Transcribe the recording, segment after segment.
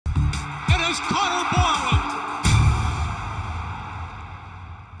is Connor Barwin.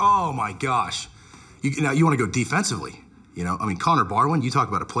 Oh my gosh. Now you want to go defensively. You know, I mean, Connor Barwin, you talk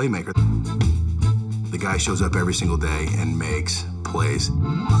about a playmaker. The guy shows up every single day and makes plays.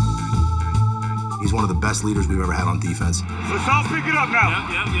 He's one of the best leaders we've ever had on defense. Let's all pick it up now.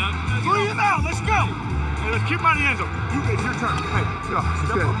 Yep. 3 and out, let's go. Hey, let's keep him out of the end zone. It's your turn. Hey,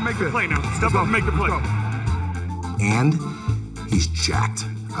 step up and make the play now. Step up and make the play. And he's jacked.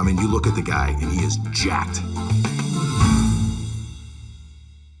 I mean, you look at the guy and he is jacked.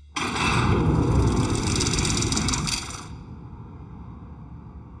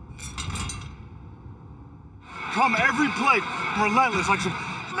 Come every play, relentless, like some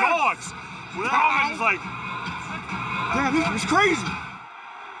dogs. Without it's like, damn, this is crazy.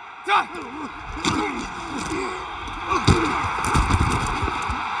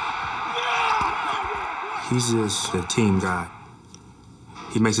 He's just a team guy.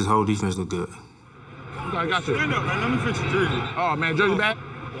 He makes his whole defense look good. I got you. Stand up, man. Let me fix your jersey. Oh, man, jersey back?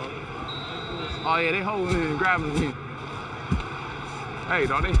 Oh, yeah, they holding me and grabbing me. Hey,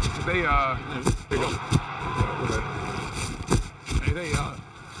 don't they there you go. Hey,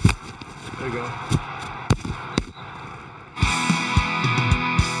 there you go.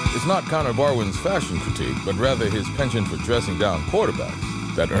 It's not Connor Barwin's fashion critique, but rather his penchant for dressing down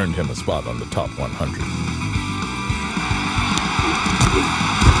quarterbacks that earned him a spot on the top 100.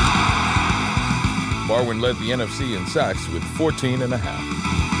 Barwin led the NFC in sacks with 14 and a half.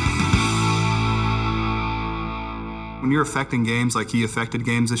 When you're affecting games like he affected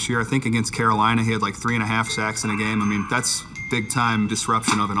games this year, I think against Carolina he had like 3.5 sacks in a game. I mean, that's big-time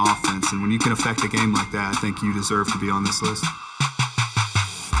disruption of an offense, and when you can affect a game like that, I think you deserve to be on this list.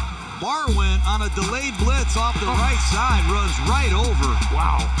 Barwin on a delayed blitz off the right side runs right over.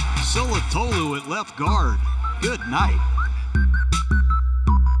 Wow. Silatolu at left guard. Good night.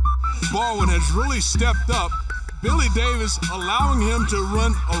 Barwin has really stepped up. Billy Davis allowing him to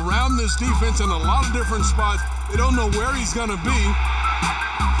run around this defense in a lot of different spots. They don't know where he's going to be.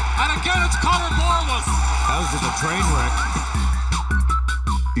 And again, it's Connor Barwin. That was just a train wreck.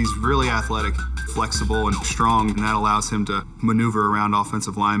 He's really athletic, flexible, and strong, and that allows him to maneuver around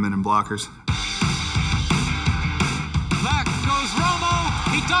offensive linemen and blockers. Back goes Romo.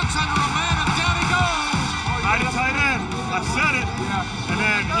 He ducks under a man, and down he goes. Tight end. I said it. And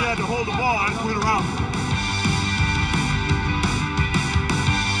then he had to hold the ball. I just went around.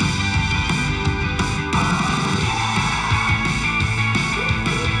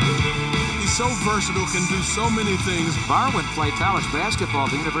 So versatile, can do so many things. Barwin played college basketball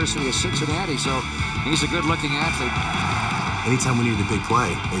at the University of Cincinnati, so he's a good-looking athlete. Anytime we needed a big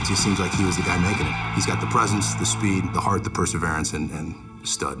play, it just seems like he was the guy making it. He's got the presence, the speed, the heart, the perseverance, and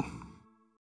stud.